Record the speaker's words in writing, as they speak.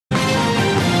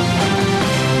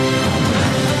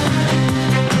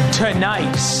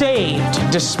tonight.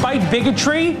 Saved despite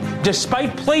bigotry,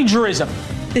 despite plagiarism.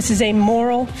 This is a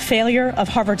moral failure of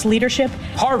Harvard's leadership.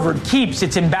 Harvard keeps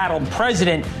its embattled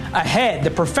president ahead, the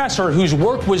professor whose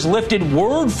work was lifted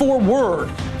word for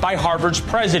word by Harvard's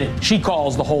president. She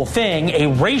calls the whole thing a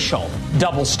racial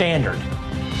double standard.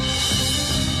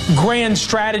 Grand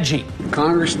strategy.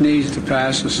 Congress needs to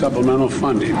pass a supplemental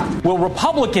funding. Will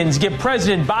Republicans give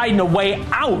President Biden a way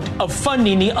out of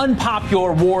funding the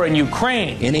unpopular war in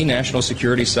Ukraine? Any national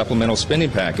security supplemental spending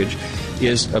package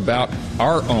is about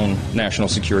our own national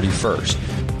security first.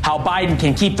 How Biden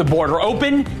can keep the border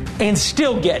open and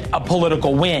still get a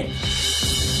political win.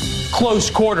 Close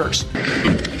quarters.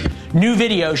 New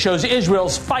video shows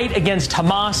Israel's fight against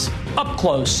Hamas up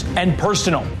close and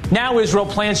personal. Now Israel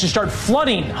plans to start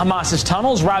flooding Hamas's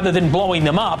tunnels rather than blowing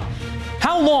them up.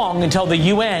 How long until the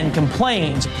UN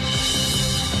complains?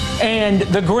 And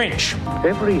the Grinch.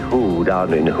 Every Who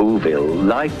down in Whoville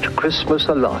liked Christmas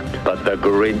a lot, but the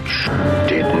Grinch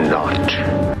did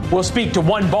not. We'll speak to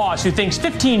one boss who thinks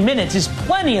 15 minutes is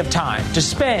plenty of time to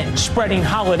spend spreading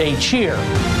holiday cheer.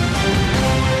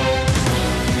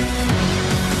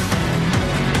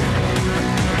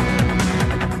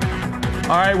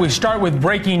 All right, we start with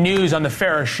breaking news on the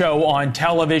Farah Show on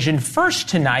television. First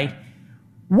tonight,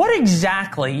 what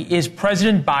exactly is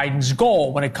President Biden's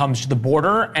goal when it comes to the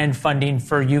border and funding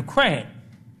for Ukraine?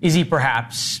 Is he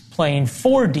perhaps playing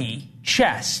 4D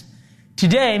chess?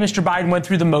 Today, Mr. Biden went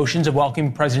through the motions of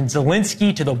welcoming President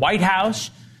Zelensky to the White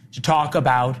House to talk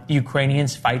about the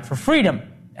Ukrainians' fight for freedom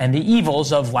and the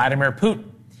evils of Vladimir Putin.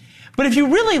 But if you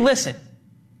really listen,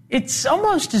 it's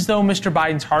almost as though Mr.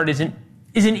 Biden's heart isn't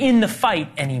in the fight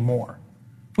anymore.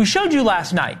 We showed you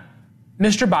last night,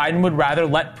 Mr. Biden would rather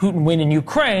let Putin win in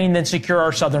Ukraine than secure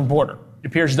our southern border. It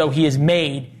appears as though he has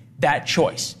made that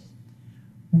choice.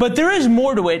 But there is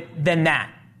more to it than that.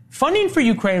 Funding for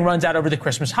Ukraine runs out over the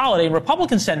Christmas holiday, and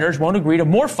Republican senators won't agree to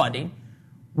more funding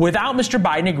without Mr.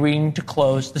 Biden agreeing to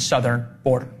close the southern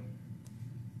border.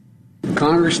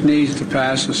 Congress needs to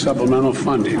pass a supplemental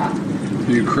funding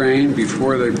for Ukraine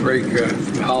before they break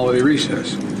the holiday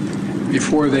recess,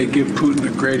 before they give Putin the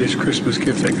greatest Christmas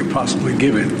gift they could possibly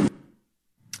give him.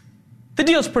 The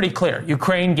deal's pretty clear.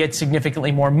 Ukraine gets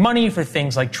significantly more money for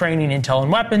things like training, intel,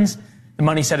 and weapons. The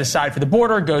money set aside for the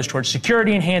border goes towards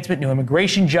security enhancement, new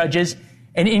immigration judges,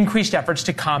 and increased efforts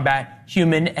to combat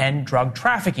human and drug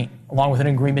trafficking, along with an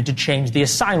agreement to change the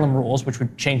asylum rules, which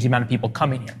would change the amount of people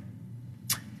coming here.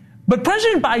 But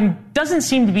President Biden doesn't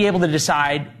seem to be able to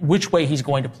decide which way he's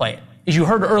going to play it. As you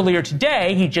heard earlier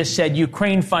today, he just said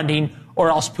Ukraine funding or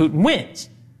else Putin wins.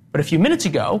 But a few minutes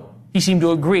ago, he seemed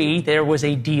to agree there was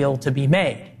a deal to be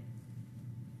made.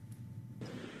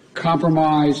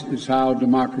 Compromise is how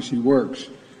democracy works,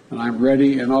 and I'm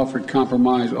ready and offered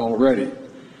compromise already.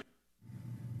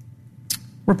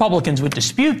 Republicans would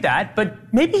dispute that, but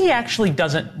maybe he actually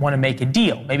doesn't want to make a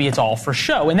deal. Maybe it's all for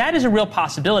show. And that is a real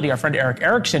possibility. Our friend Eric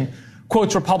Erickson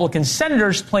quotes Republican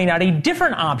senators playing out a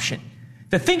different option.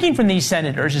 The thinking from these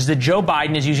senators is that Joe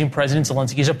Biden is using President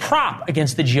Zelensky as a prop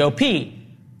against the GOP.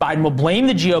 Biden will blame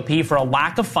the GOP for a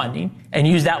lack of funding and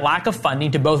use that lack of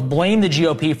funding to both blame the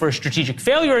GOP for a strategic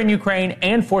failure in Ukraine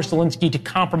and force Zelensky to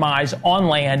compromise on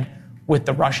land with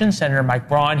the Russians. Senator Mike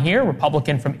Braun here,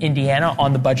 Republican from Indiana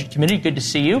on the Budget Committee. Good to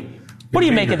see you. What do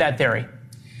you make of that theory? You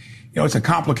know, it's a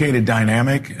complicated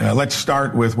dynamic. Let's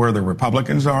start with where the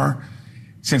Republicans are.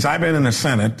 Since I've been in the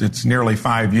Senate, it's nearly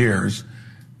 5 years.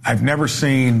 I've never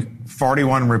seen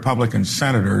 41 Republican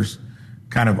senators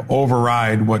kind of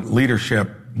override what leadership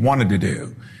wanted to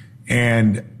do.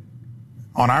 And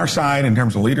on our side, in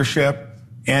terms of leadership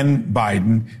and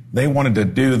Biden, they wanted to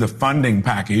do the funding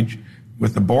package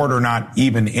with the border not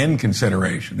even in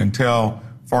consideration until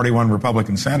 41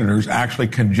 Republican senators actually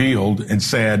congealed and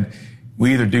said,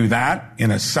 we either do that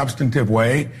in a substantive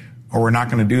way or we're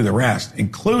not going to do the rest,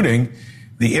 including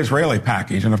the Israeli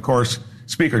package. And of course,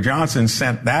 Speaker Johnson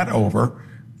sent that over.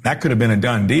 That could have been a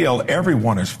done deal.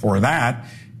 Everyone is for that,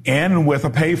 and with a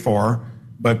pay for,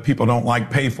 but people don't like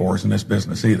pay fors in this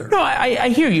business either. No, I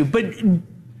hear you, but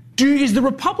is the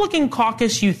Republican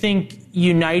caucus, you think,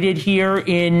 united here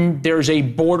in there's a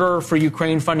border for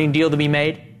Ukraine funding deal to be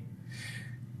made?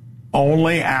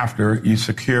 Only after you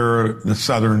secure the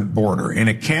southern border, and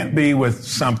it can't be with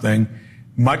something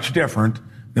much different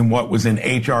than what was in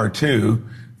H.R. 2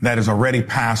 that is already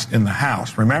passed in the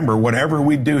House. Remember, whatever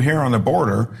we do here on the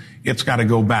border, it's got to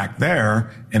go back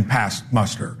there and pass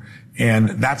muster. And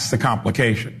that's the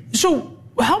complication. So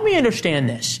help me understand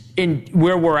this in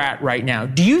where we're at right now.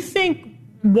 Do you think,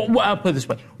 I'll put it this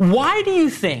way, why do you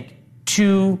think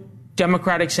to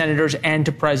Democratic senators and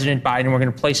to President Biden, we're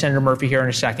going to play Senator Murphy here in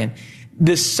a second,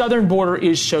 the southern border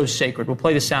is so sacred. We'll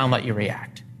play the sound, let you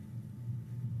react.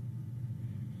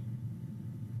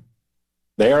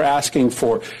 They are asking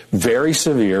for very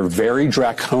severe, very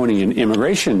draconian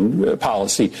immigration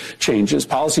policy changes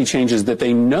that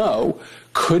they know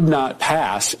could not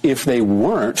pass if they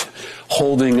weren't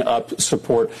holding up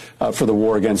support for the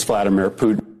war against Vladimir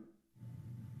Putin.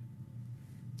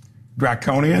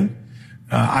 Draconian?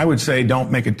 I would say don't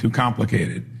make it too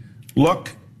complicated. Look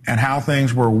at how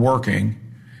things were working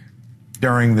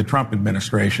during the Trump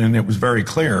administration. It was very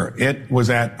clear. It was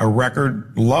at a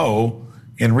record low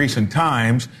in recent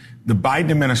times. The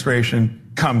Biden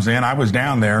administration comes in. I was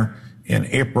down there in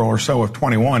April or so of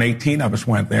 21. 18 of us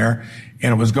went there,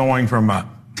 and it was going from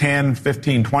 10,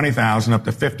 15, 20,000 up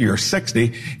to 50 or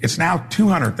 60. It's now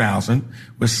 200,000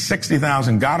 with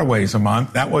 60,000 gotaways a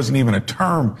month. That wasn't even a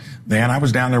term then. I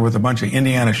was down there with a bunch of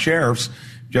Indiana sheriffs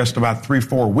just about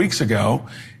 3-4 weeks ago.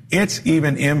 It's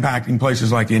even impacting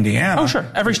places like Indiana. Oh, sure.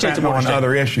 Every state's a border state.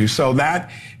 Other issues. So that,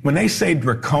 when they say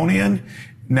draconian,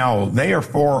 no, they are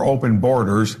for open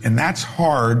borders, and that's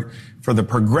hard for the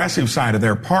progressive side of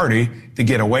their party to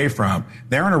get away from.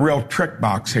 They're in a real trick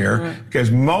box here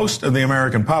because most of the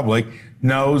American public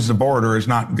knows the border is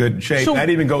not in good shape. So, that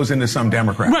even goes into some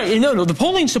Democrats. Right. No, the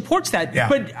polling supports that. Yeah.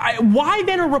 But why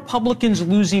then are Republicans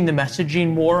losing the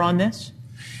messaging war on this?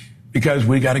 Because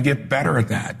we got to get better at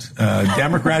that.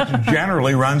 Democrats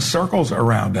generally run circles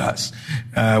around us.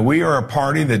 We are a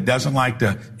party that doesn't like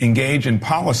to engage in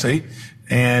policy,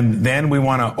 and then we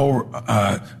want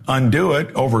to undo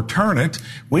it, overturn it.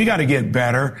 We got to get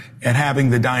better at having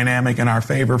the dynamic in our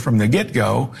favor from the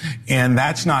get-go, and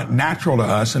that's not natural to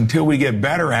us. Until we get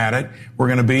better at it, we're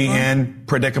going to be in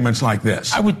predicaments like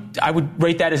this. I would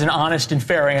rate that as an honest and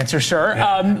fair answer, sir.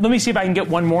 Yeah. Let me see if I can get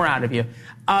one more out of you.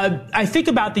 I think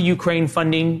about the Ukraine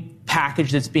funding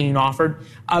package that's being offered.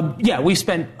 We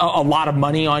spent a lot of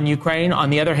money on Ukraine. On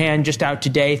the other hand, just out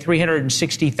today,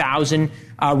 360,000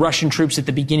 Russian troops at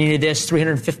the beginning of this,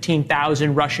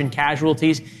 315,000 Russian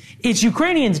casualties. It's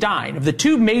Ukrainians dying. Of the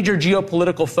two major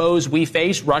geopolitical foes we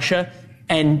face, Russia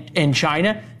and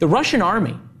China, the Russian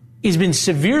army has been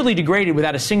severely degraded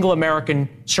without a single American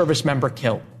service member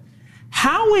killed.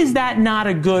 How is that not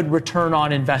a good return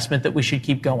on investment that we should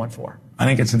keep going for? I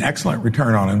think it's an excellent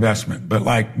return on investment. But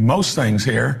like most things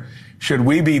here, should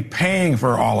we be paying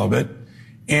for all of it?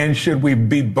 And should we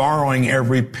be borrowing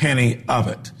every penny of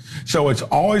it? So it's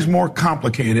always more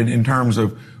complicated in terms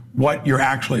of what you're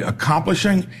actually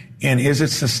accomplishing and is it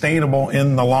sustainable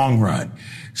in the long run?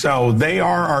 So they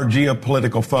are our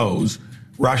geopolitical foes.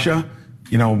 Russia,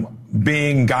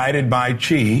 being guided by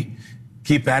Xi,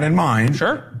 keep that in mind.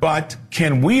 Sure. But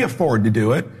can we afford to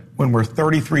do it when we're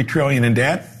 $33 trillion in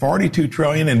debt, $42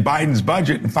 trillion in Biden's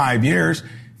budget in 5 years,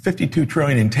 $52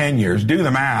 trillion in 10 years? Do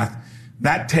the math.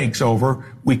 That takes over.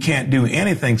 We can't do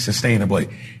anything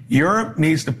sustainably. Europe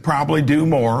needs to probably do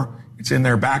more. It's in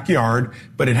their backyard,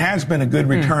 but it has been a good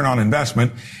return on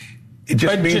investment. It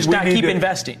just means just we not need keep to,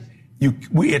 investing.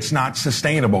 It's not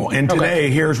sustainable. And today,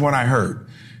 here's what I heard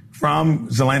from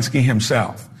Zelensky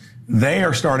himself. They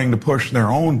are starting to push their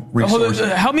own resources.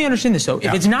 Help me understand this, though. Yeah.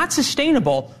 If it's not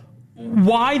sustainable,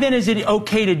 why then is it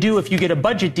okay to do if you get a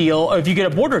budget deal or if you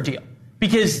get a border deal?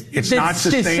 Because it's not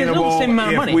sustainable the same amount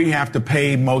of if money. we have to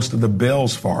pay most of the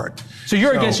bills for it. So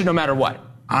you're against it no matter what?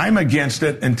 I'm against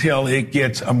it until it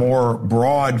gets a more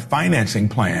broad financing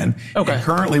plan. Okay. And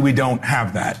currently we don't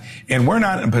have that. And we're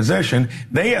not in a position.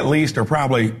 They at least are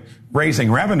probably raising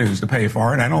revenues to pay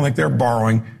for it. I don't think they're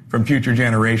borrowing from future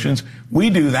generations. We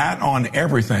do that on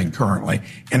everything currently,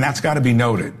 and that's got to be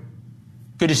noted.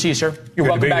 Good to see you, sir. You're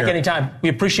welcome back anytime. We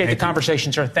appreciate the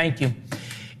conversation, sir. Thank you.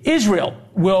 Israel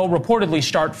will reportedly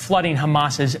start flooding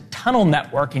Hamas's tunnel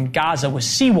network in Gaza with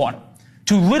seawater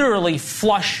to literally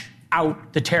flush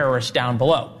out the terrorists down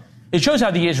below. It shows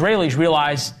how the Israelis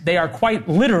realize they are quite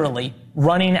literally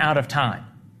running out of time.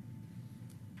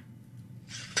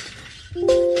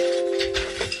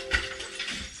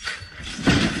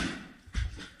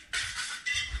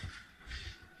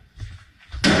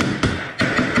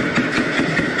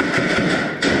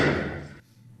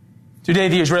 Today,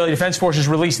 the Israeli Defense Forces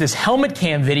released this helmet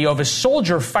cam video of a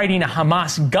soldier fighting a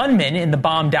Hamas gunman in the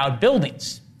bombed-out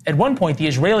buildings. At one point, the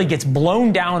Israeli gets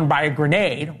blown down by a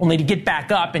grenade, only to get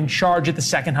back up and charge at the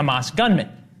second Hamas gunman.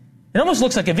 It almost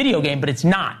looks like a video game, but it's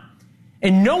not.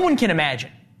 And no one can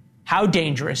imagine how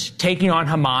dangerous taking on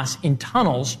Hamas in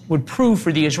tunnels would prove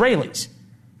for the Israelis.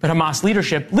 But Hamas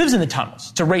leadership lives in the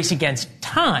tunnels to race against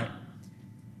time.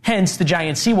 Hence, the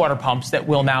giant seawater pumps that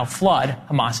will now flood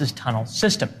Hamas's tunnel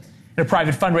system. In a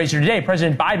private fundraiser today,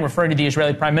 President Biden, referring to the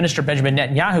Israeli Prime Minister Benjamin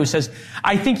Netanyahu, says,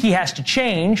 "I think he has to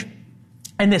change.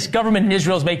 And this government in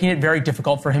Israel is making it very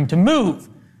difficult for him to move.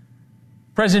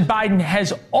 President Biden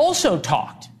has also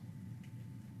talked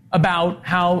about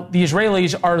how the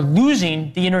Israelis are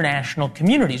losing the international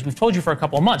communities. We've told you for a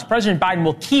couple of months. President Biden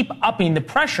will keep upping the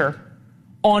pressure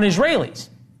on Israelis.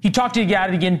 He talked about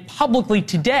it again publicly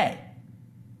today.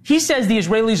 He says the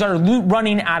Israelis are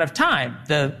running out of time.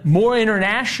 The more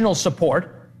international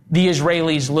support the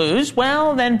Israelis lose,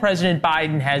 well, then President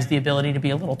Biden has the ability to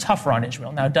be a little tougher on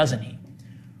Israel, now doesn't he?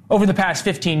 Over the past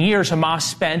 15 years, Hamas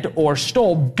spent or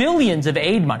stole billions of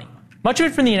aid money, much of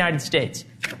it from the United States,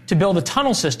 to build a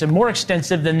tunnel system more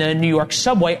extensive than the New York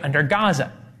subway under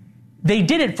Gaza. They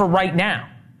did it for right now,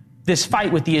 this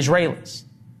fight with the Israelis.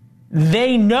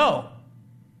 They know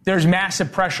there's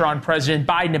massive pressure on President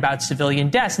Biden about civilian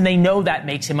deaths, and they know that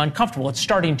makes him uncomfortable. It's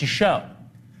starting to show.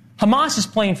 Hamas is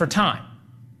playing for time.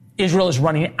 Israel is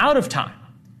running out of time.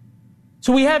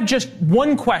 So we have just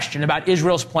one question about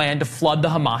Israel's plan to flood the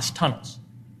Hamas tunnels.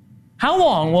 How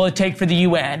long will it take for the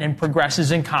UN and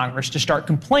progressives in Congress to start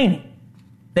complaining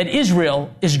that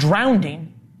Israel is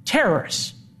drowning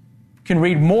terrorists? You can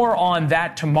read more on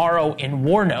that tomorrow in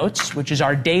War Notes, which is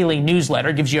our daily newsletter.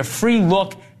 It gives you a free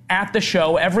look at the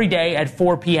show every day at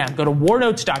 4 p.m. Go to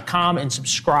warnotes.com and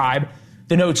subscribe.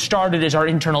 The notes started as our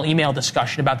internal email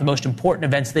discussion about the most important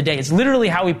events of the day. It's literally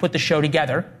how we put the show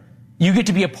together. You get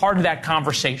to be a part of that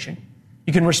conversation.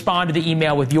 You can respond to the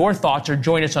email with your thoughts or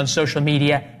join us on social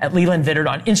media at Leland Vittert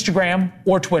on Instagram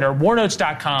or Twitter,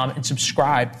 warnotes.com, and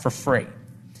subscribe for free.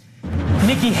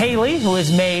 Nikki Haley, who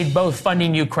has made both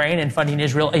funding Ukraine and funding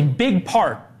Israel a big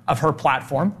part of her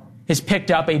platform, has picked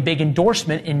up a big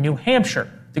endorsement in New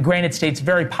Hampshire. The Granite State's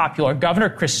very popular governor,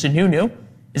 Chris Sununu,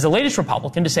 is the latest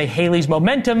Republican to say Haley's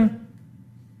momentum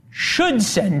should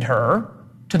send her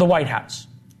to the White House.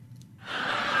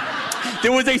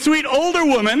 There was a sweet older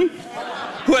woman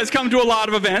who has come to a lot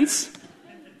of events,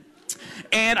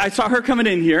 and I saw her coming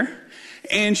in here,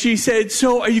 and she said,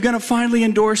 "So are you going to finally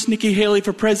endorse Nikki Haley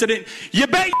for president?" You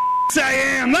bet I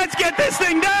am. Let's get this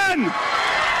thing done.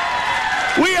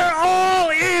 We are all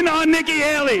in on Nikki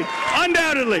Haley,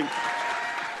 undoubtedly.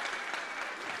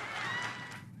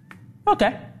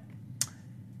 Okay.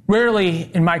 Rarely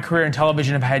in my career in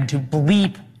television have I had to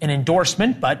bleep an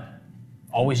endorsement, but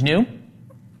always new.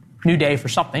 New day for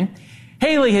something.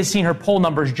 Haley has seen her poll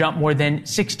numbers jump more than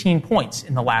 16 points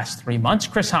in the last 3 months.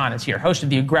 Chris Hahn is here, host of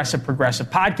the Aggressive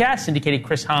Progressive podcast, syndicated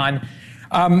Chris Hahn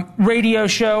radio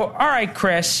show. All right,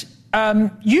 Chris,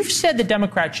 you've said the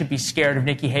Democrats should be scared of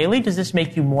Nikki Haley. Does this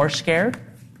make you more scared?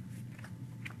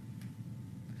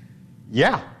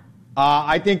 Yeah.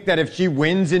 I think that if she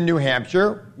wins in New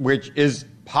Hampshire, which is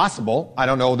possible, I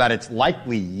don't know that it's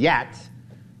likely yet,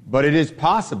 but it is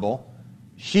possible,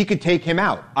 she could take him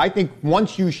out. I think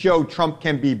once you show Trump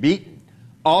can be beaten,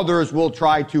 others will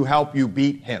try to help you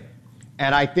beat him.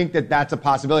 And I think that that's a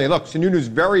possibility. Look, Sununu's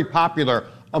very popular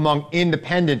among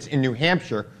independents in New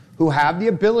Hampshire who have the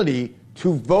ability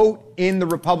to vote in the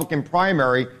Republican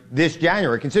primary this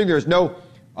January. Considering there's no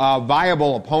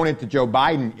viable opponent to Joe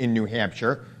Biden in New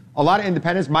Hampshire, a lot of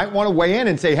independents might want to weigh in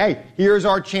and say, hey, here's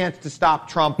our chance to stop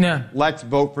Trump. Yeah. Let's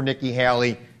vote for Nikki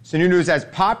Haley. Sununu is as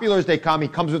popular as they come. He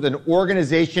comes with an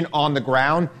organization on the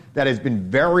ground that has been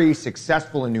very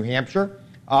successful in New Hampshire.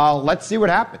 Let's see what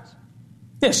happens.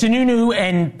 Yeah, Sununu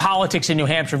and politics in New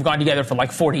Hampshire have gone together for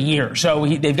like 40 years. So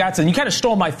they've got some. You kind of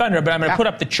stole my thunder, but I'm going to put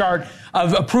up the chart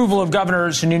of approval of Governor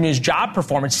Sununu's job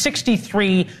performance,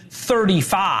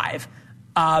 63-35.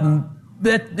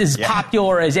 That is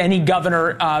popular as any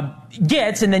governor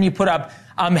gets. And then you put up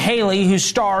Haley, whose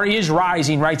star is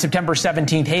rising, right? September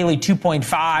 17th, Haley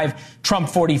 2.5, Trump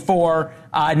 44.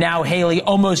 Now Haley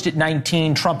almost at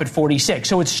 19, Trump at 46.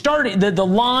 So it's starting. The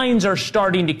lines are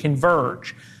starting to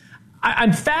converge.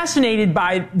 I'm fascinated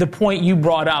by the point you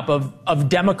brought up of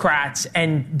Democrats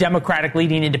and Democratic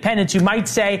leading independents who might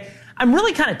say, I'm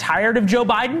really kind of tired of Joe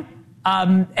Biden.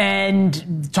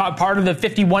 And part of the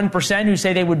 51% who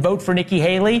say they would vote for Nikki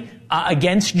Haley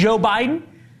against Joe Biden.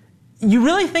 You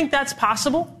really think that's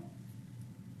possible?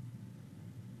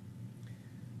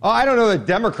 I don't know that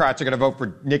Democrats are going to vote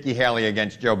for Nikki Haley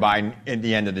against Joe Biden at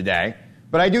the end of the day.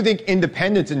 But I do think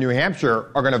independents in New Hampshire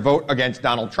are going to vote against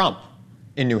Donald Trump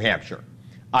in New Hampshire.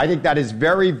 I think that is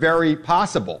very, very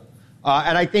possible.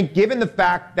 And I think given the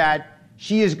fact that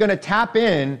she is going to tap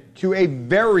in to a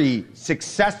very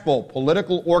successful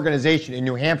political organization in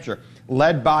New Hampshire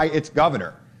led by its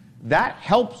governor, that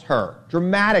helps her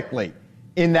dramatically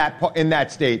in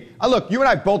that state. Look, you and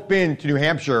I have both been to New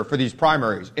Hampshire for these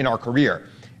primaries in our career.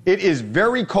 It is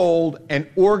very cold, and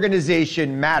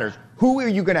organization matters. Who are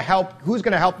you going to help? Who's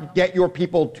going to help get your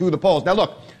people to the polls? Now,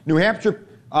 look, New Hampshire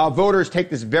voters take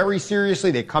this very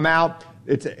seriously. They come out.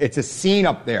 It's a scene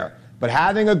up there. But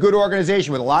having a good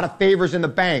organization with a lot of favors in the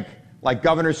bank, like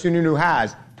Governor Sununu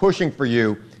has, pushing for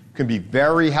you, can be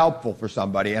very helpful for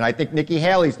somebody. And I think Nikki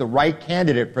Haley's the right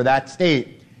candidate for that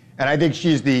state. And I think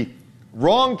she's the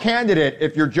wrong candidate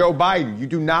if you're Joe Biden. You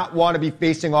do not want to be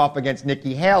facing off against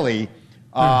Nikki Haley.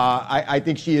 I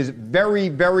think she is very,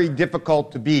 very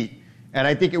difficult to beat. And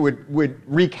I think it would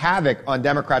wreak havoc on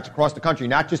Democrats across the country,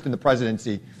 not just in the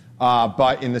presidency,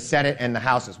 but in the Senate and the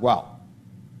House as well.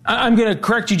 I'm going to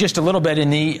correct you just a little bit in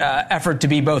the effort to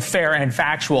be both fair and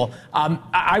factual.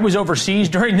 I was overseas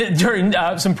during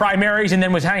some primaries and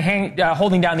then was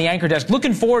holding down the anchor desk,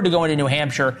 looking forward to going to New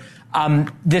Hampshire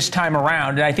this time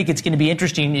around. And I think it's going to be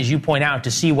interesting, as you point out,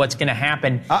 to see what's going to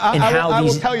happen. I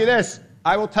will tell you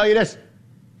this.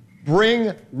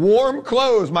 Bring warm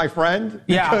clothes, my friend,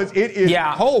 because it is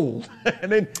cold.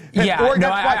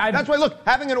 That's why, look,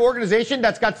 having an organization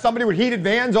that's got somebody with heated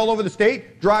vans all over the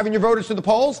state driving your voters to the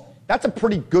polls, that's a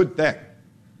pretty good thing.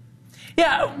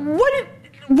 Yeah.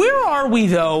 Where are we,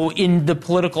 though, in the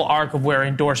political arc of where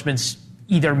endorsements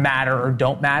either matter or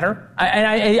don't matter?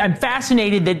 I'm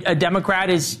fascinated that a Democrat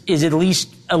is at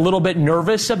least a little bit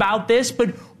nervous about this,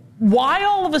 but why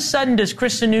all of a sudden does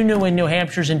Chris Sununu in New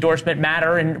Hampshire's endorsement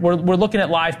matter? And we're looking at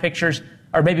live pictures,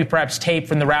 or maybe perhaps tape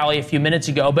from the rally a few minutes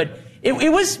ago. But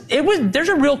it was. There's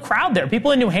a real crowd there.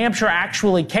 People in New Hampshire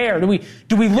actually care. Do we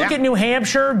look at New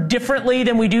Hampshire differently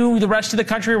than we do the rest of the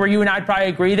country, where you and I probably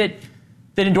agree that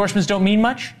endorsements don't mean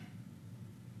much?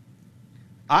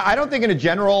 I don't think in a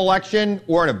general election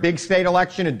or in a big state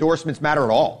election endorsements matter at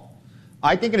all.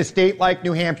 I think in a state like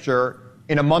New Hampshire,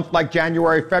 in a month like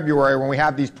January, February, when we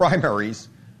have these primaries,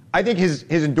 I think his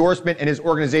endorsement and his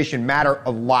organization matter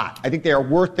a lot. I think they are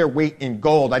worth their weight in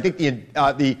gold. I think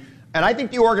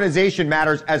the organization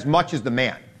matters as much as the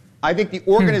man. I think the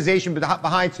organization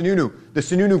behind Sununu, the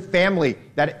Sununu family,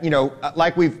 that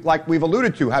like we've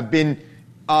alluded to, have been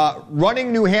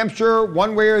running New Hampshire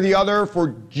one way or the other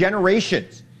for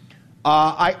generations.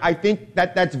 I think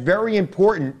that's very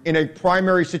important in a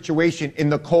primary situation in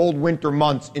the cold winter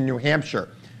months in New Hampshire.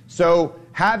 So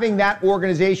having that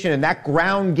organization and that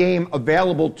ground game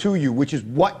available to you, which is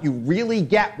what you really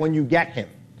get when you get him,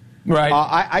 right?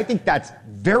 I think that's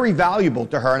very valuable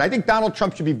to her. And I think Donald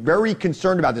Trump should be very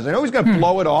concerned about this. I know he's going to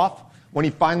blow it off when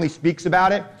he finally speaks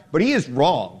about it, but he is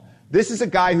wrong. This is a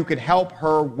guy who could help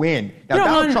her win. Now,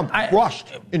 Donald Trump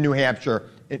crushed in New Hampshire.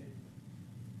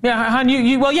 Yeah, hon,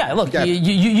 look,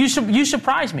 you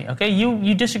surprised me, okay?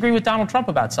 You disagree with Donald Trump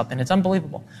about something. It's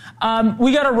unbelievable.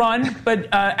 We got to run, but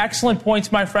excellent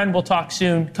points, my friend. We'll talk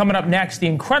soon. Coming up next, the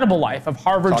incredible life of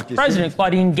Harvard's president,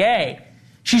 Claudine Gay.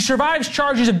 She survives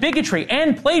charges of bigotry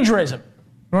and plagiarism.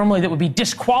 Normally, that would be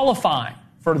disqualifying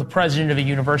for the president of a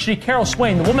university. Carol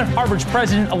Swain, the woman Harvard's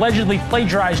president allegedly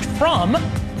plagiarized from,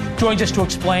 joins us to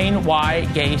explain why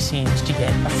Gay seems to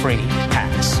get a free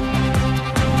pass.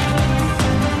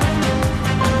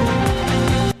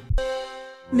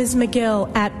 Ms.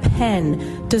 McGill, at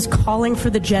Penn, does calling for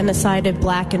the genocide of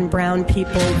black and brown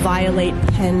people violate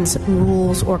Penn's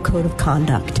rules or code of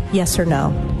conduct? Yes or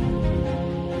no?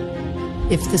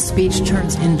 If the speech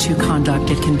turns into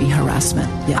conduct, it can be harassment,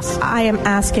 yes. I am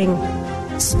asking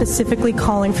specifically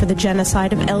calling for the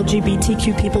genocide of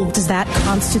LGBTQ people. Does that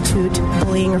constitute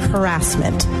bullying or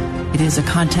harassment? It is a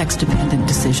context-dependent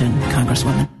decision,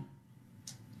 Congresswoman.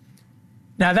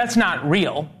 Now, that's not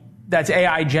real. That's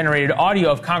AI-generated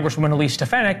audio of Congresswoman Elise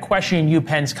Stefanik questioning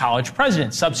UPenn's college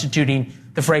president, substituting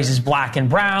the phrases black and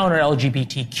brown or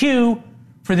LGBTQ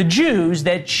for the Jews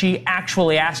that she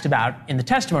actually asked about in the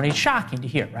testimony. It's shocking to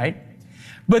hear, right?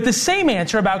 But the same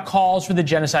answer about calls for the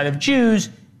genocide of Jews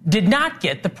did not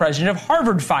get the president of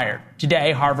Harvard fired.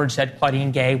 Today, Harvard said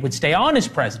Claudine Gay would stay on as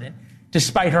president,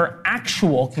 despite her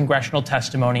actual congressional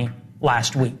testimony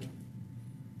last week.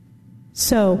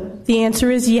 So the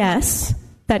answer is yes,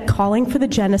 that calling for the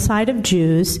genocide of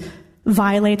Jews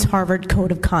violates Harvard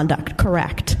Code of Conduct,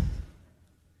 correct?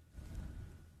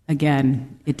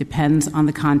 Again, it depends on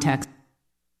the context.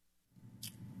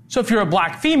 So if you're a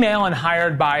black female and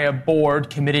hired by a board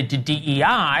committed to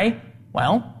DEI,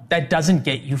 well, that doesn't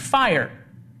get you fired.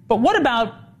 But what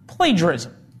about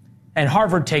plagiarism? And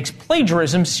Harvard takes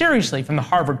plagiarism seriously. From the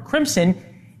Harvard Crimson,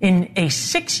 in a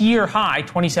 6-year high,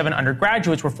 27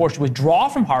 undergraduates were forced to withdraw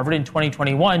from Harvard in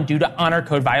 2021 due to honor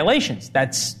code violations.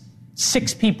 That's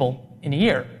 6 people in a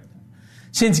year.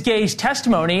 Since Gay's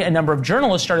testimony, a number of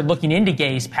journalists started looking into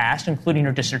Gay's past, including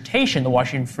her dissertation. The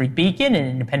Washington Free Beacon and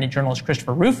independent journalist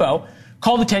Christopher Rufo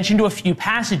called attention to a few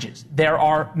passages. There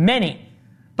are many.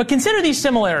 But consider these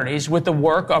similarities with the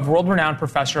work of world-renowned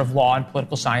professor of law and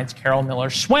political science Carol Miller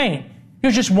Swain.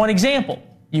 Here's just one example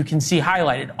you can see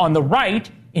highlighted. On the right,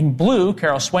 in blue,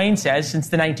 Carol Swain says, since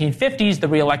the 1950s, the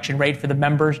re-election rate for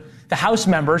the House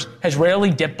members has rarely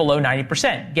dipped below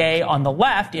 90%. Gay on the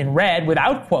left, in red,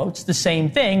 without quotes, the same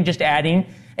thing, just adding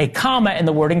a comma in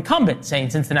the word incumbent, saying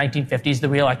since the 1950s, the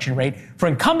re-election rate for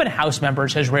incumbent House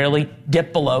members has rarely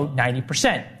dipped below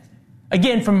 90%.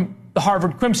 Again, from the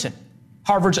Harvard Crimson,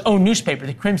 Harvard's own newspaper,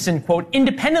 the Crimson, quote,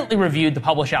 independently reviewed the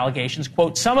published allegations.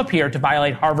 Quote, some appear to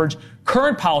violate Harvard's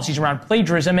current policies around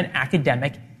plagiarism and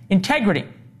academic integrity.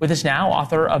 With us now,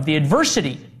 author of The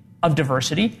Adversity of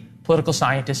Diversity, political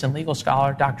scientist and legal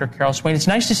scholar, Dr. Carol Swain. It's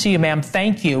nice to see you, ma'am.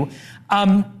 Thank you.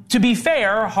 To be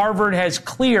fair, Harvard has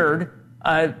cleared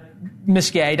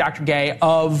Ms. Gay, Dr. Gay,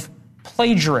 of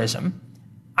plagiarism.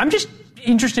 I'm just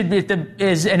interested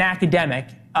as an academic,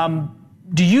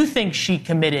 do you think she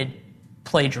committed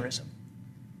plagiarism?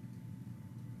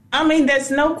 I mean, there's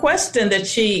no question that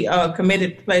she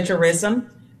committed plagiarism.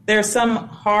 There are some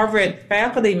Harvard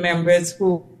faculty members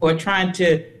who are trying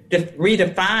to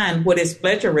redefine what is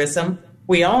plagiarism.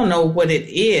 We all know what it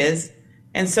is.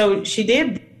 And so she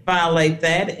did violate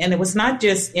that. And it was not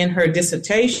just in her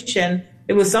dissertation,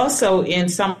 it was also in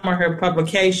some of her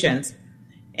publications.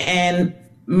 And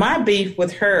my beef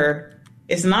with her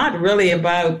is not really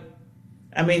about,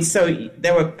 so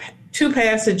there were two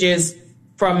passages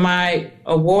from my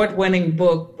award-winning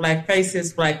book, Black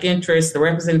Faces, Black Interests, the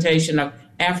Representation of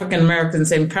African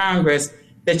Americans in Congress,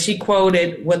 that she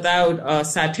quoted without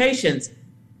citations.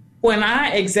 When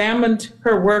I examined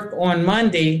her work on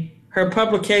Monday, her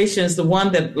publications, the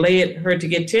one that led her to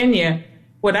get tenure,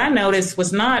 what I noticed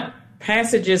was not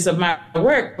passages of my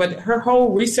work, but her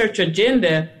whole research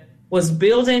agenda was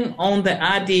building on the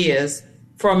ideas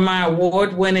from my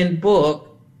award-winning book,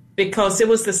 because it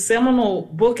was the seminal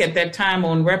book at that time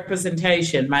on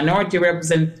representation, minority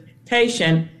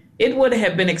representation. It would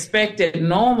have been expected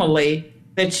normally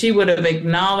that she would have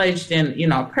acknowledged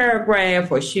in a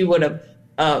paragraph, or she would have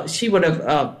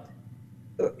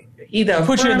either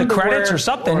put you in the credits or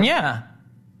something, yeah.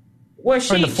 Well,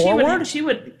 she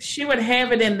would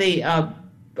have it in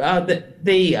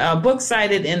the book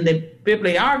cited in the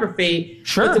bibliography.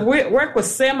 Sure. But the work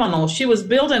was seminal. She was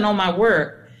building on my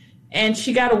work, and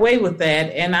she got away with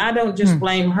that. And I don't just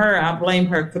blame her; I blame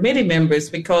her committee members,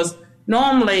 because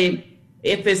normally,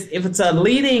 if it's a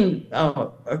leading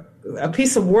a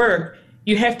piece of work,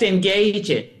 you have to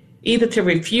engage it, either to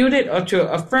refute it or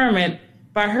to affirm it.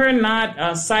 By her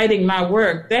not citing my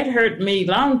work, that hurt me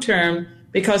long term,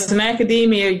 because in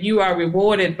academia, you are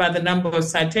rewarded by the number of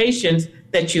citations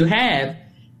that you have.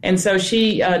 And so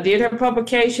she did her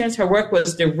publications. Her work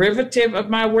was derivative of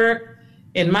my work.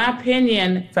 In my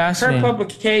opinion, her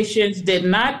publications did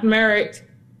not merit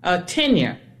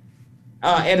tenure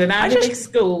at an Ivy League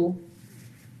school.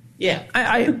 Yeah.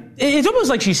 It's almost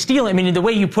like she's stealing. I mean, the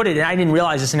way you put it, and I didn't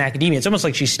realize this in academia, it's almost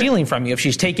like she's stealing from you if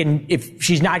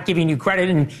she's not giving you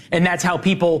credit, and that's how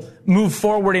people move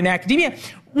forward in academia.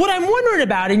 What I'm wondering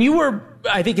about, and you were,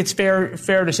 I think it's fair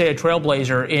to say, a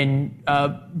trailblazer in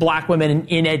black women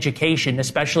in education,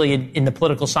 especially in the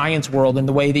political science world, in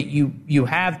the way that you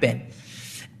have been.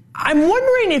 I'm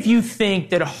wondering if you think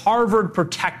that Harvard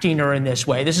protecting her in this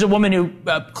way, this is a woman who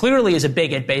clearly is a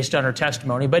bigot based on her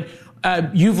testimony, but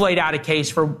you've laid out a case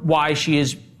for why she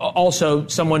is also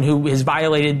someone who has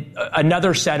violated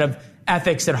another set of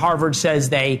ethics that Harvard says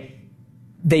they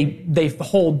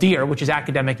hold dear, which is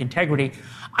academic integrity.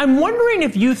 I'm wondering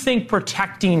if you think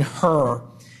protecting her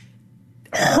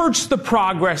hurts the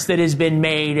progress that has been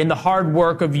made in the hard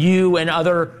work of you and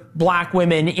other black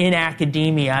women in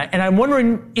academia. And I'm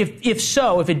wondering if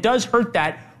it does hurt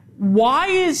that, why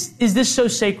is this so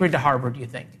sacred to Harvard, do you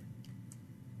think?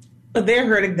 They're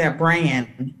hurting their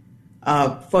brand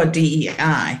for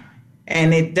DEI.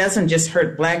 And it doesn't just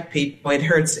hurt black people, it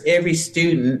hurts every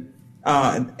student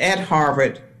at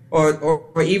Harvard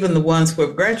or even the ones who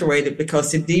have graduated,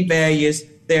 because it devalues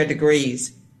their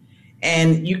degrees.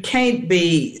 And you can't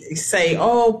say,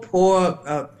 oh, poor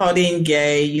Claudine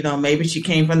Gay, maybe she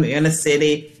came from the inner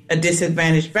city, a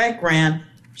disadvantaged background.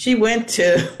 She went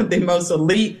to the most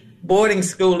elite boarding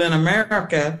school in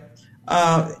America,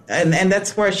 and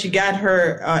that's where she got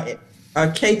her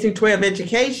K through 12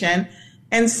 education.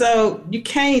 And so you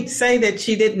can't say that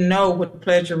she didn't know what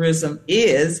plagiarism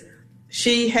is.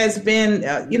 She has been,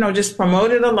 just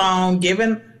promoted along,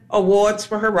 given awards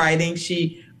for her writing.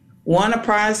 She won a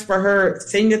prize for her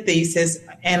senior thesis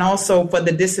and also for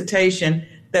the dissertation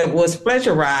that was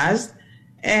plagiarized.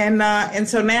 And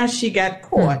so now she got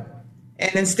caught.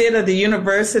 And instead of the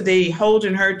university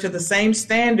holding her to the same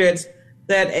standards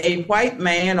that a white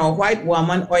man or white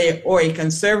woman or a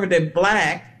conservative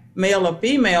black male or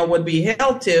female, would be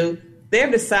held to,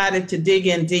 they've decided to dig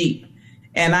in deep.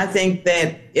 And I think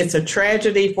that it's a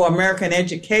tragedy for American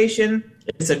education.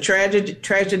 It's a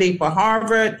tragedy for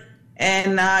Harvard.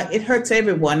 And it hurts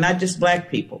everyone, not just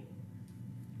black people.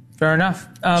 Fair enough.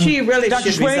 She really Dr.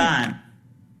 should Swain? resign.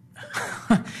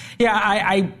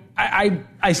 Yeah,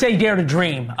 I say dare to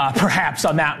dream, perhaps,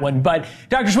 on that one. But,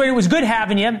 Dr. Swain, it was good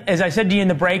having you. As I said to you in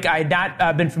the break, I had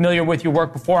not been familiar with your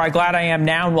work before. I'm glad I am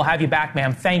now, and we'll have you back,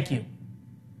 ma'am. Thank you.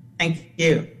 Thank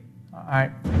you. All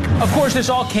right. Of course, this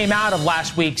all came out of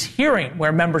last week's hearing,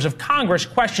 where members of Congress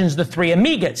questions the three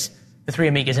amigas. The three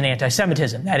amigas in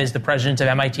anti-Semitism. That is the presidents of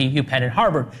MIT, UPenn, and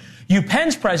Harvard.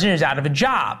 UPenn's president is out of a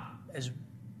job. As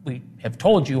we have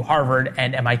told you, Harvard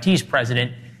and MIT's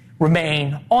president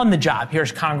remain on the job.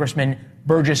 Here's Congressman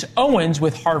Burgess Owens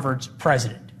with Harvard's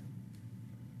president.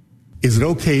 Is it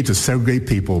okay to segregate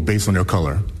people based on their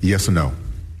color? Yes or no?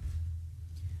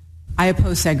 I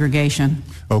oppose segregation.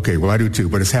 Okay, well, I do too,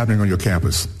 but it's happening on your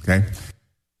campus, okay?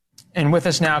 And with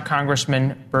us now,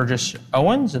 Congressman Burgess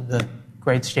Owens of the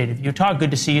great state of Utah.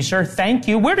 Good to see you, sir. Thank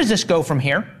you. Where does this go from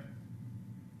here?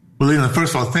 Well, Leland,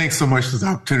 first of all, thanks so much for this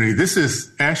opportunity. This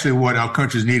is actually what our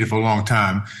country's needed for a long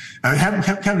time.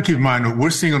 Have to keep in mind what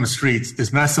we're seeing on the streets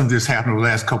is not something that's happened over the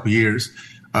last couple of years.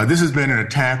 This has been an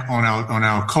attack on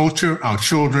our culture, our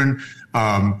children,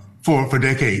 for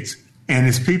decades. And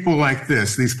it's people like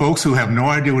this, these folks who have no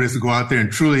idea what it is to go out there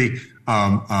and truly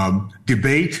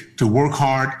debate, to work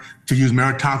hard, to use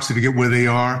meritocracy to get where they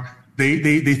are. They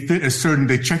fit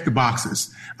they check the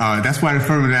boxes. That's why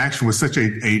affirmative action was such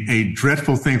a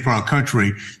dreadful thing for our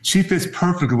country. She fits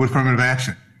perfectly with affirmative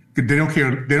action. They don't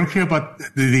care about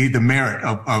the merit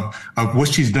of what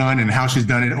she's done and how she's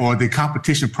done it, or the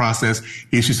competition process.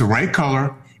 If she's the right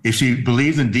color, if she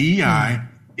believes in DEI,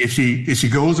 if she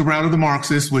goes around to the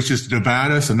Marxists, which is to divide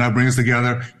us and not bring us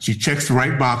together, she checks the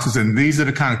right boxes, and these are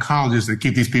the kind of colleges that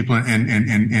keep these people with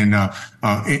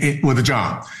a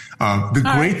job. The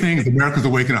great thing is Americans are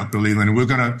waking up, Leland, and we're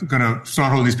gonna start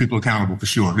holding these people accountable for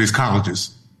sure. These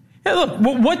colleges. Hey, look,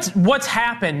 what's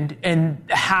happened and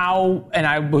how, and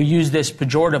I will use this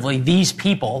pejoratively, these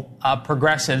people,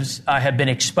 progressives, have been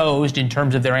exposed in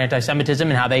terms of their anti-Semitism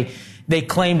and how they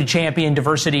claim to champion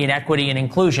diversity and equity and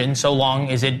inclusion, so long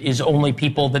as it is only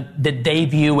people that they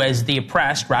view as the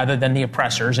oppressed rather than the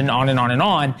oppressors, and on and on and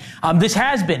on. This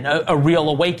has been a real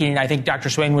awakening. I think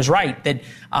Dr. Swain was right that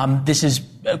this has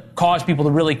caused people to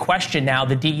really question now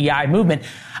the DEI movement.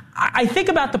 I think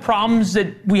about the problems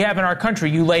that we have in our country.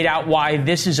 You laid out why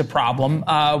this is a problem.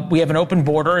 We have an open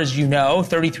border, as you know,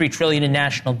 $33 trillion in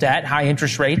national debt, high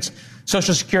interest rates.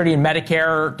 Social Security and Medicare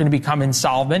are going to become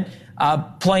insolvent.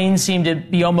 Planes seem to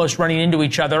be almost running into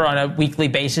each other on a weekly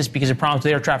basis because of problems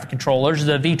with air traffic controllers.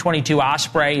 The V-22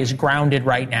 Osprey is grounded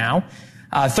right now.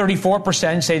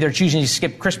 34% say they're choosing to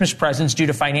skip Christmas presents due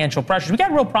to financial pressures. We've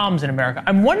got real problems in America.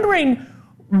 I'm wondering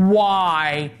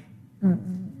why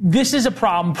this is a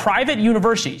problem. Private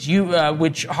universities,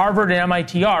 which Harvard and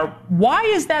MIT are, why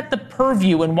is that the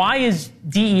purview, and why is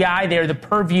DEI there the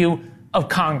purview of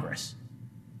Congress?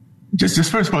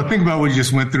 Just first of all, think about what you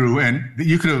just went through, and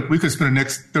we could spend the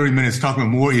next 30 minutes talking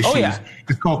about more issues. Oh, yeah.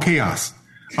 It's called chaos.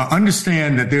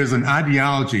 Understand that there's an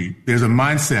ideology, there's a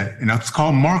mindset, and it's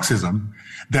called Marxism,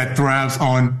 that thrives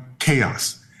on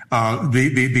chaos.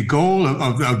 The goal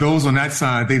of those on that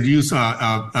side, they've used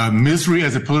misery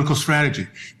as a political strategy.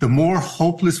 The more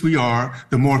hopeless we are,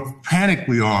 the more panicked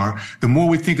we are, the more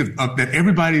we think that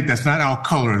everybody that's not our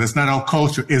color, that's not our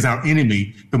culture, is our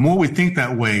enemy. The more we think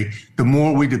that way, the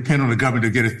more we depend on the government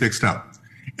to get it fixed up.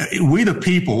 We the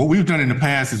people, what we've done in the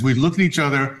past is we look at each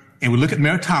other and we look at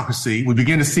meritocracy. We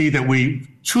begin to see that we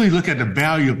truly look at the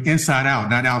value of inside out,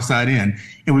 not outside in.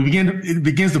 And it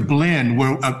begins to blend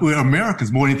where we're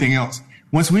Americans more than anything else.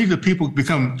 Once we, the people,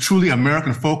 become truly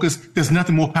American focused, there's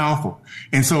nothing more powerful.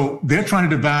 And so they're trying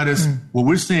to divide us. What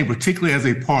we're saying, particularly as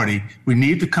a party, we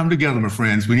need to come together, my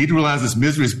friends. We need to realize this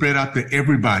misery is spread out to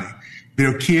everybody. There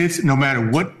are kids, no matter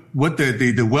what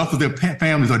the wealth of their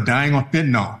families, are dying on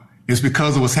fentanyl. It's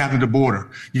because of what's happening at the border.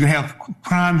 You can have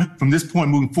crime from this point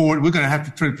moving forward. We're going to have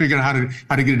to try to figure out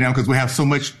how to get it down, because we have so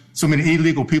many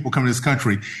illegal people coming to this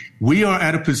country. We are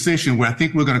at a position where I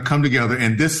think we're going to come together,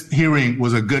 and this hearing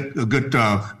was a good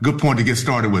point to get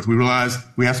started with. We realize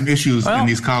we have some issues in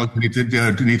these colleges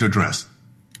we need to address.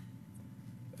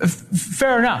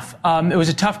 Fair enough. It was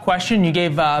a tough question. You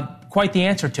gave quite the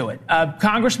answer to it.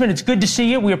 Congressman, it's good to see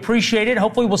you. We appreciate it.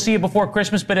 Hopefully we'll see you before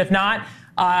Christmas, but if not,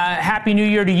 Happy New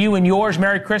Year to you and yours.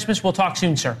 Merry Christmas. We'll talk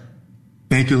soon, sir.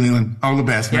 Thank you, Leland. All the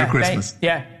best. Merry Christmas.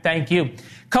 Thank you.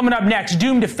 Coming up next,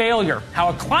 doomed to failure, how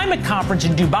a climate conference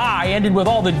in Dubai ended with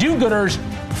all the do-gooders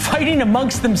fighting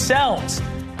amongst themselves.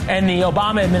 And the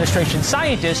Obama administration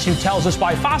scientist who tells us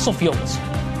why fossil fuels,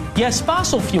 yes,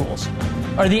 fossil fuels,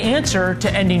 are the answer to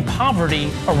ending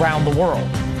poverty around the world.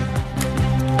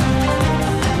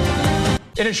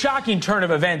 In a shocking turn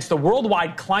of events, the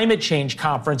Worldwide Climate Change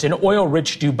Conference in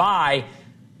oil-rich Dubai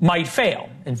might fail.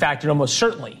 In fact, it almost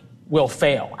certainly will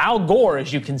fail. Al Gore,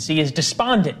 as you can see, is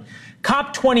despondent.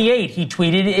 COP28, he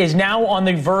tweeted, is now on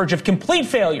the verge of complete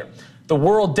failure. The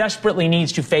world desperately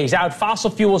needs to phase out fossil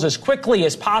fuels as quickly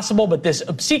as possible, but this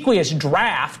obsequious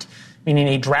draft, meaning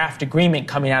a draft agreement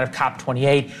coming out of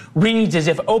COP28, reads as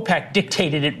if OPEC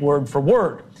dictated it word for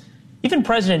word. Even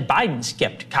President Biden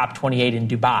skipped COP28 in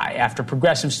Dubai. After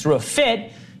progressives threw a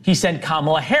fit, he sent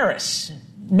Kamala Harris.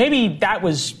 Maybe that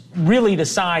was really the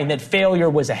sign that failure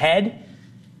was ahead.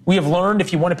 We have learned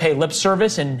if you want to pay lip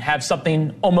service and have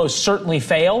something almost certainly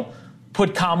fail,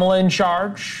 put Kamala in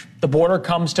charge. The border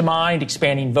comes to mind,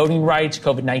 expanding voting rights,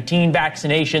 COVID-19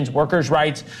 vaccinations, workers'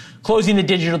 rights, closing the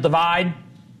digital divide.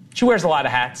 She wears a lot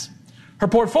of hats. Her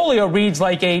portfolio reads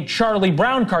like a Charlie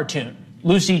Brown cartoon.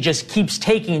 Lucy just keeps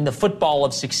taking the football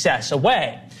of success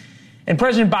away. And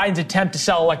President Biden's attempt to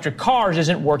sell electric cars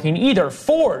isn't working either.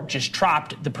 Ford just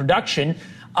dropped the production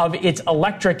of its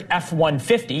electric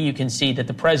F-150. You can see that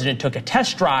the president took a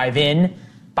test drive in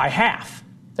by half.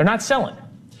 They're not selling.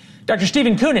 Dr.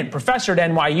 Stephen Kunert, professor at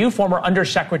NYU, former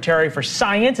undersecretary for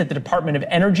science at the Department of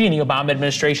Energy in the Obama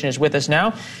administration, is with us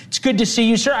now. It's good to see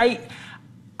you, sir.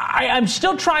 I'm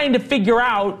still trying to figure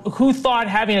out who thought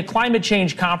having a climate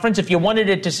change conference, if you wanted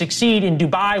it to succeed in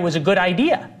Dubai, was a good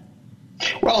idea.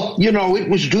 Well, it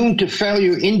was doomed to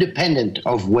failure independent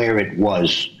of where it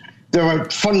was. There are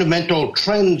fundamental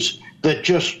trends that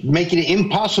just make it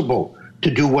impossible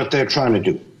to do what they're trying to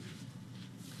do.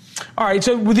 All right,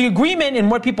 so with the agreement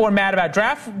and what people are mad about,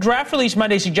 draft release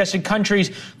Monday suggested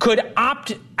countries could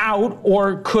opt out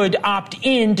or could opt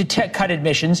in to cut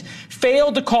emissions,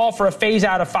 failed to call for a phase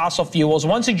out of fossil fuels.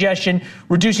 One suggestion,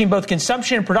 reducing both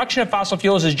consumption and production of fossil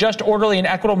fuels is just orderly and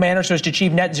equitable manner so as to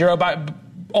achieve net zero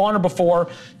on or before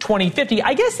 2050.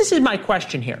 I guess this is my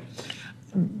question here.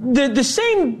 The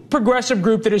same progressive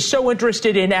group that is so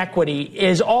interested in equity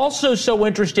is also so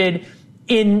interested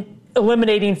in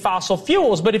eliminating fossil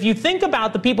fuels. But if you think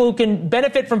about the people who can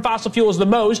benefit from fossil fuels the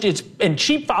most, and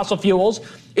cheap fossil fuels,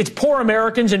 it's poor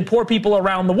Americans and poor people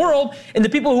around the world. And the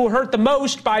people who hurt the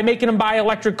most by making them buy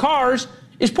electric cars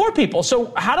is poor people.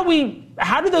 So how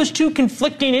do those two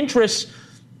conflicting interests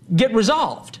get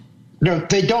resolved? No,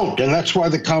 they don't, and that's why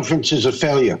the conference is a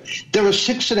failure. There are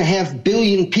 6.5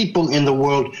 billion people in the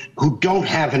world who don't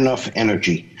have enough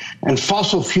energy, and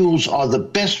fossil fuels are the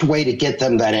best way to get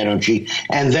them that energy,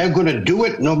 and they're going to do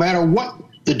it no matter what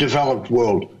the developed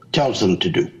world tells them to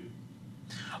do.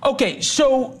 Okay,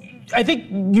 so I think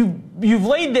you've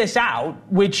laid this out,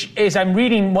 which, as I'm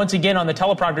reading once again on the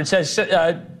teleprompter, it says,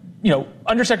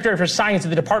 Undersecretary for Science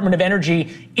at the Department of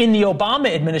Energy in the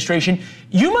Obama administration.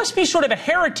 You must be sort of a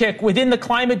heretic within the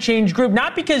climate change group,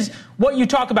 not because what you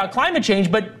talk about climate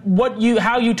change, but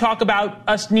how you talk about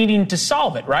us needing to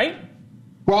solve it, right?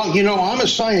 Well, I'm a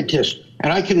scientist,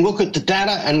 and I can look at the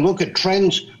data and look at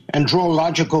trends and draw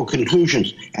logical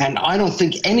conclusions. And I don't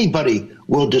think anybody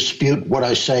will dispute what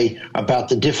I say about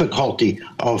the difficulty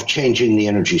of changing the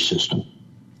energy system.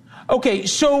 Okay,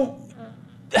 so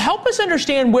help us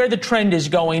understand where the trend is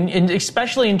going, and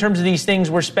especially in terms of these things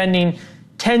we're spending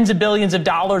tens of billions of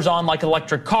dollars on, like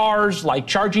electric cars, like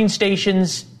charging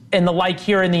stations, and the like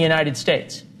here in the United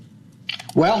States.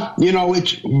 Well,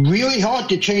 it's really hard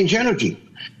to change energy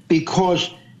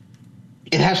because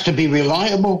it has to be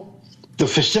reliable. The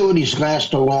facilities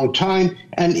last a long time.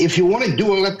 And if you want to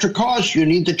do electric cars, you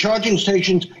need the charging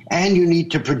stations and you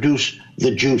need to produce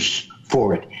the juice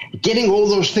for it. Getting all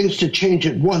those things to change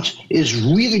at once is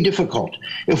really difficult.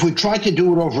 If we tried to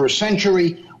do it over a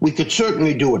century, we could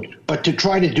certainly do it. But to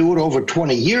try to do it over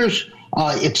 20 years,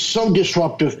 it's so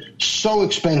disruptive, so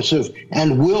expensive,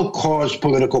 and will cause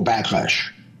political backlash.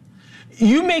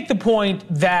 You make the point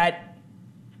that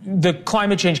the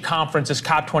climate change conference is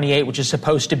COP28, which is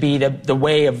supposed to be the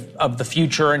way of the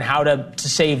future and how to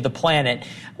save the planet,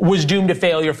 was doomed to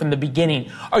failure from the beginning.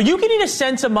 Are you getting a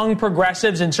sense among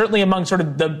progressives and certainly among sort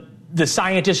of the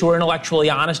scientists who are intellectually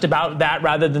honest about that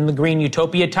rather than the green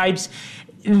utopia types,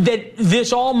 that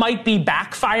this all might be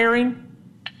backfiring?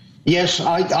 Yes,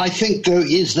 I think there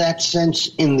is that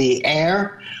sense in the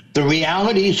air. The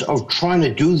realities of trying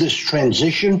to do this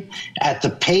transition at the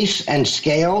pace and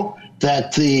scale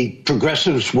that the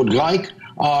progressives would like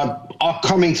are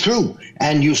coming through.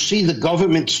 And you see the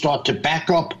government start to back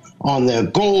up on their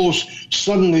goals.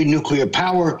 Suddenly nuclear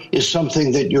power is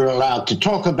something that you're allowed to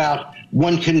talk about.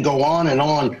 One can go on,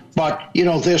 but,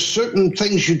 there's certain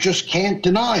things you just can't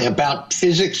deny about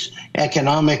physics,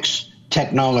 economics,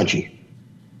 technology.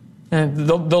 And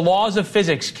the laws of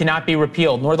physics cannot be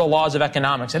repealed, nor the laws of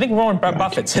economics. I think Warren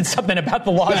Buffett said something about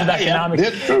the laws of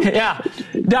economics. Yeah.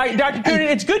 Dr.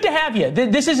 Koonin, it's good to have you.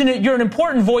 You're an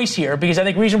important voice here, because I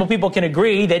think reasonable people can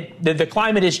agree that the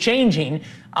climate is changing,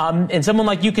 and someone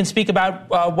like you can speak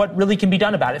about what really can be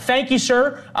done about it. Thank you,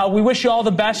 sir. We wish you all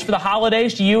the best for the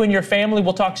holidays to you and your family.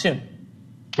 We'll talk soon.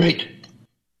 Great.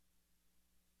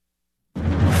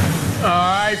 All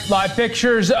right, live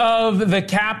pictures of the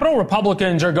Capitol.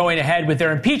 Republicans are going ahead with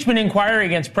their impeachment inquiry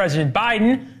against President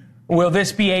Biden. Will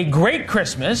this be a great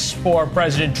Christmas for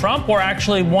President Trump, or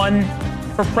actually one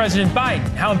for President Biden?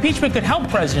 How impeachment could help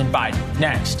President Biden.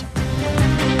 Next.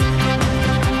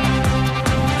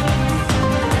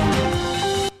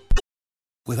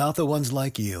 Without the ones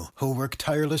like you, who work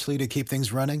tirelessly to keep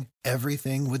things running,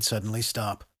 everything would suddenly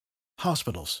stop.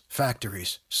 Hospitals,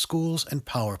 factories, schools, and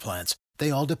power plants, they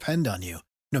all depend on you.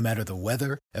 No matter the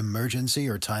weather, emergency,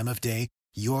 or time of day,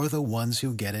 you're the ones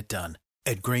who get it done.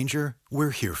 At Grainger,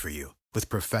 we're here for you with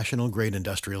professional-grade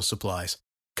industrial supplies.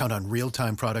 Count on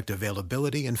real-time product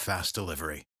availability and fast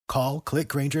delivery. Call, click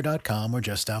Grainger.com, or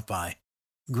just stop by.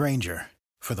 Grainger,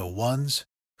 for the ones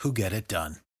who get it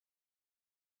done.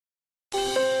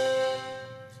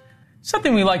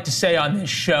 Something we like to say on this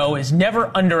show is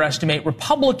never underestimate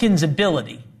Republicans'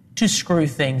 ability to screw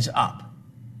things up.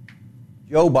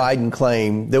 Joe Biden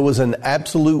claimed there was an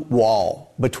absolute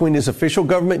wall between his official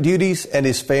government duties and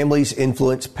his family's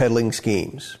influence peddling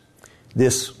schemes.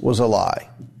 This was a lie.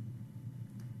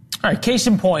 All right, case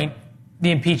in point,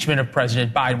 the impeachment of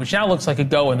President Biden, which now looks like a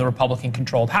go in the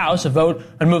Republican-controlled House. A vote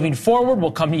on moving forward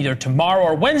will come either tomorrow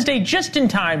or Wednesday, just in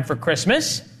time for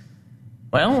Christmas.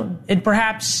 Well, it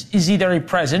perhaps is either a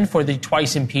present for the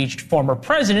twice-impeached former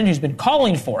president who's been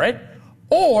calling for it,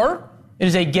 or it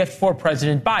is a gift for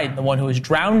President Biden, the one who is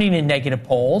drowning in negative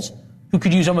polls, who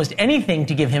could use almost anything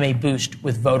to give him a boost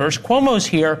with voters. Cuomo's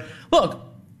here. Look,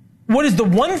 what is the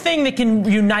one thing that can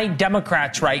unite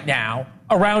Democrats right now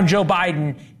around Joe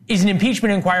Biden is an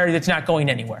impeachment inquiry that's not going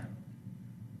anywhere.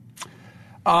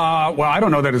 Well, I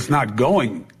don't know that it's not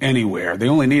going anywhere. They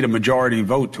only need a majority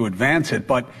vote to advance it.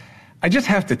 But I just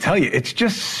have to tell you, it's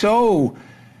just so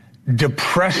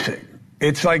depressing.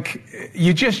 It's like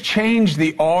you just change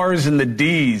the R's and the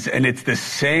D's, and it's the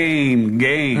same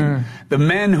game. The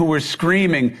men who were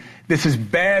screaming, this is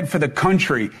bad for the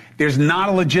country, there's not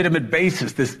a legitimate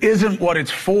basis, this isn't what it's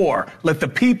for, let the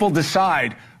people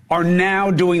decide, are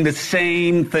now doing the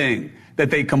same thing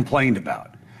that they complained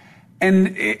about.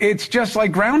 And it's just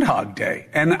like Groundhog Day.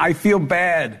 And I feel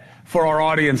bad for our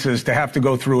audiences to have to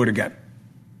go through it again.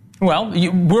 Well,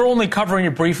 we're only covering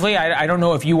it briefly. I don't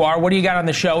know if you are. What do you got on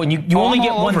the show? And you only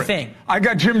get one thing. I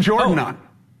got Jim Jordan on.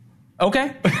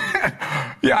 Okay.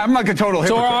 Yeah, I'm like a total hypocrite.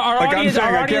 So our like audience, I'm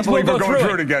saying, I can't believe we're going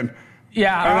through it again.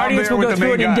 Yeah, our audience will go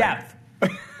through it in depth.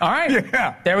 All right.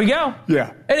 Yeah. There we go.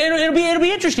 Yeah. And it'll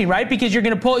be interesting, right? Because you're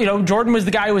going to pull, Jordan was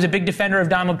the guy who was a big defender of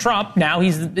Donald Trump. Now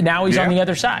he's on the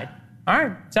other side. All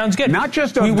right. Sounds good. Not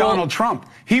just of Donald Trump.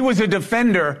 He was a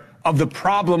defender of the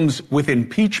problems with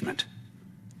impeachment.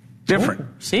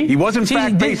 Different. See? He wasn't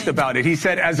fact-based about it. He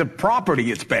said as a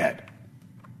property, it's bad.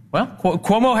 Well,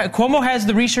 Cuomo has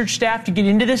the research staff to get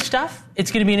into this stuff.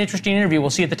 It's going to be an interesting interview.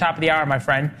 We'll see at the top of the hour, my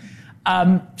friend.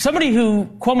 Somebody who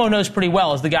Cuomo knows pretty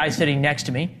well is the guy sitting next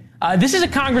to me. This is a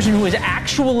congressman who has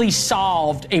actually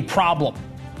solved a problem,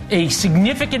 a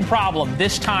significant problem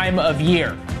this time of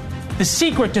year. The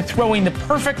secret to throwing the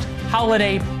perfect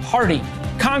holiday party.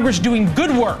 Congress doing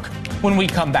good work when we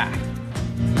come back.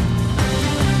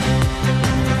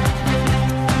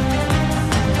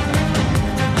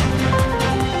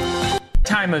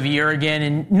 Time of year again,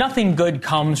 and nothing good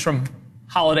comes from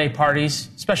holiday parties,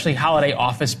 especially holiday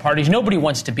office parties. Nobody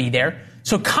wants to be there.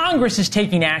 So Congress is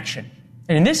taking action.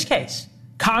 And in this case,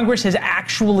 Congress has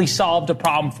actually solved a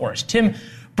problem for us. Tim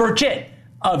Burchett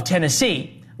of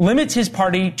Tennessee limits his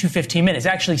party to 15 minutes,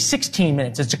 actually 16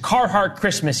 minutes. It's a Carhartt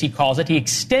Christmas, he calls it. He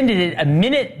extended it a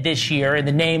minute this year in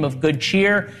the name of good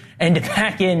cheer and to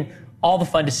pack in all the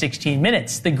fun to 16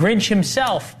 minutes. The Grinch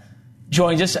himself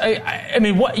joins us. I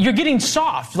mean, what you're getting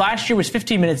soft. Last year was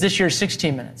 15 minutes. This year is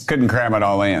 16 minutes. Couldn't cram it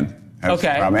all in. That's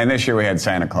okay. And this year we had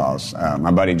Santa Claus. My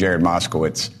buddy Jared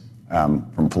Moskowitz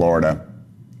from Florida.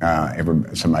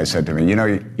 Somebody said to me, you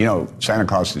know, Santa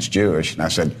Claus is Jewish. And I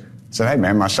said, said, hey,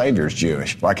 man, my Savior's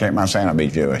Jewish. Why can't my Santa be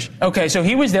Jewish? Okay, so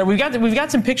he was there. We've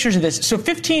got some pictures of this. So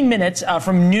 15 minutes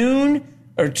from noon,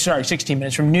 16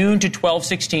 minutes, from noon to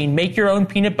 12:16, make your own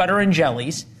peanut butter and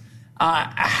jellies.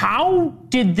 How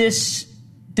did this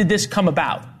come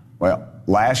about? Well,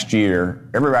 last year,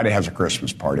 everybody has a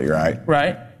Christmas party, right?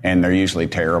 Right. And they're usually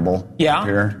terrible up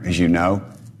here, as you know.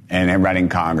 And everybody in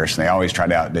Congress, they always try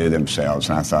to outdo themselves.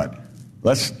 And I thought,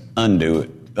 let's undo it.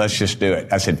 Let's just do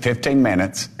it. I said, 15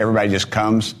 minutes. Everybody just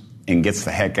comes and gets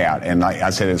the heck out. And like I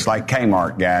said, it's like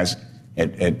Kmart, guys.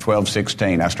 At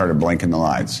 12:16, I started blinking the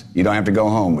lights. You don't have to go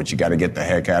home, but you got to get the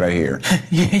heck out of here.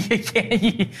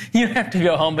 You don't have to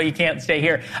go home, but you can't stay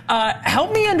here.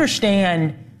 Help me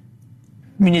understand.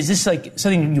 I mean, is this like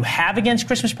something you have against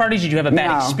Christmas parties? Did you have a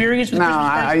bad experience with Christmas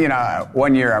parties?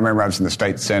 One year I remember I was in the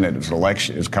state Senate. It was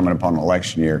election. It was coming up on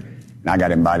election year, and I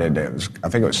got invited to. I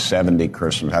think it was 70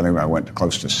 Christmas. I think I went to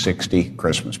close to 60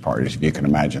 Christmas parties, if you can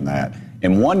imagine that.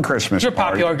 In one Christmas You're a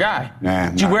popular guy. Nah,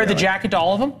 did you wear the jacket to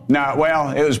all of them? No, well,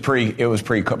 it was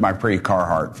my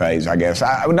pre-Carhartt phase, I guess.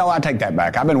 I take that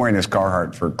back. I've been wearing this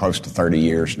Carhartt for close to 30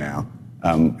 years now.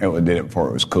 It did it before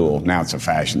it was cool. Now it's a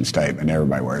fashion statement.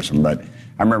 Everybody wears them. But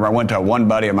I remember I went to one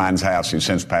buddy of mine's house who's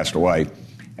since passed away,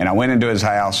 and I went into his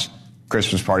house,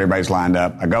 Christmas party, everybody's lined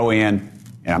up. I go in,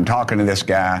 and I'm talking to this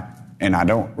guy, and I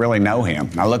don't really know him.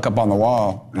 And I look up on the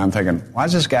wall, and I'm thinking, why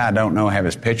does this guy I don't know have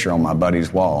his picture on my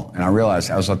buddy's wall? And I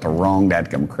realized I was at the wrong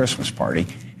dadgum Christmas party.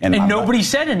 And nobody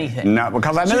said anything? No,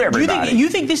 because I knew everybody. You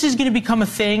think this is going to become a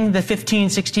thing, the 15,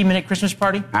 16-minute Christmas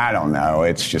party? I don't know.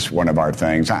 It's just one of our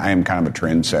things. I am kind of a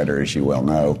trendsetter, as you well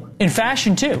know. In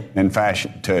fashion, too. In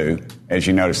fashion, too. As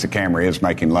you notice, the camera is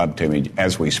making love to me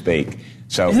as we speak.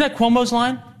 So isn't that Cuomo's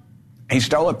line? He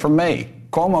stole it from me.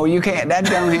 Cuomo, you can't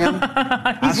dadgum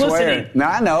him. He's listening. No,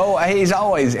 I know. He's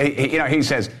always, he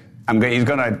says, he's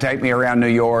going to take me around New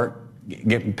York,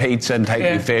 get me pizza and take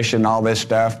me fishing and all this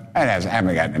stuff. I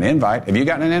haven't gotten an invite. Have you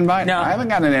gotten an invite? No. I haven't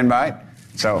gotten an invite.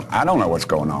 So I don't know what's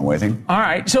going on with him. All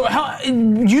right. So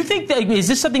you think that, is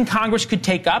this something Congress could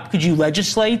take up? Could you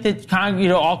legislate that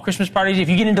all Christmas parties, if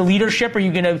you get into leadership, are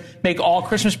you going to make all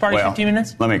Christmas parties 15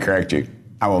 minutes? Let me correct you.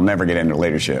 I will never get into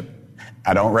leadership.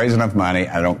 I don't raise enough money.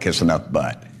 I don't kiss enough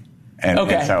butt.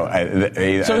 Okay.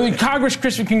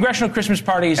 So congressional Christmas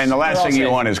parties. And the last thing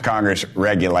you want is Congress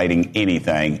regulating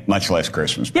anything, much less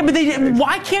Christmas parties. Yeah, but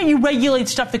why can't you regulate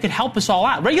stuff that could help us all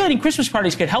out? Regulating Christmas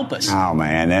parties could help us. Oh,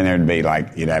 man. Then there'd be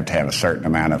you'd have to have a certain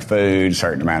amount of food,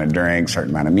 certain amount of drink,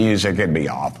 certain amount of music. It'd be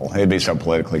awful. It'd be so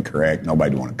politically correct.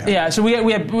 Nobody'd want to come. Yeah, so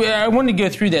I wanted to go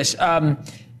through this.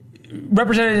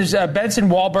 Representatives Benson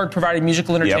Wahlberg provided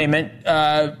musical entertainment.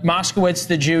 Yep. Moskowitz,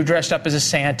 the Jew, dressed up as a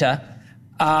Santa.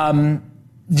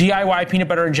 DIY peanut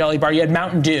butter and jelly bar. You had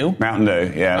Mountain Dew. Mountain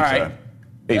Dew, yeah. All right.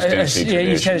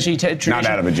 East Tennessee tradition. Not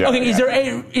out of a joke. Okay,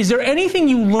 is there anything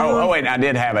you learned? Oh, wait, I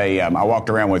did have I walked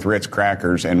around with Ritz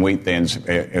crackers and wheat thins.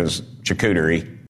 It was charcuterie.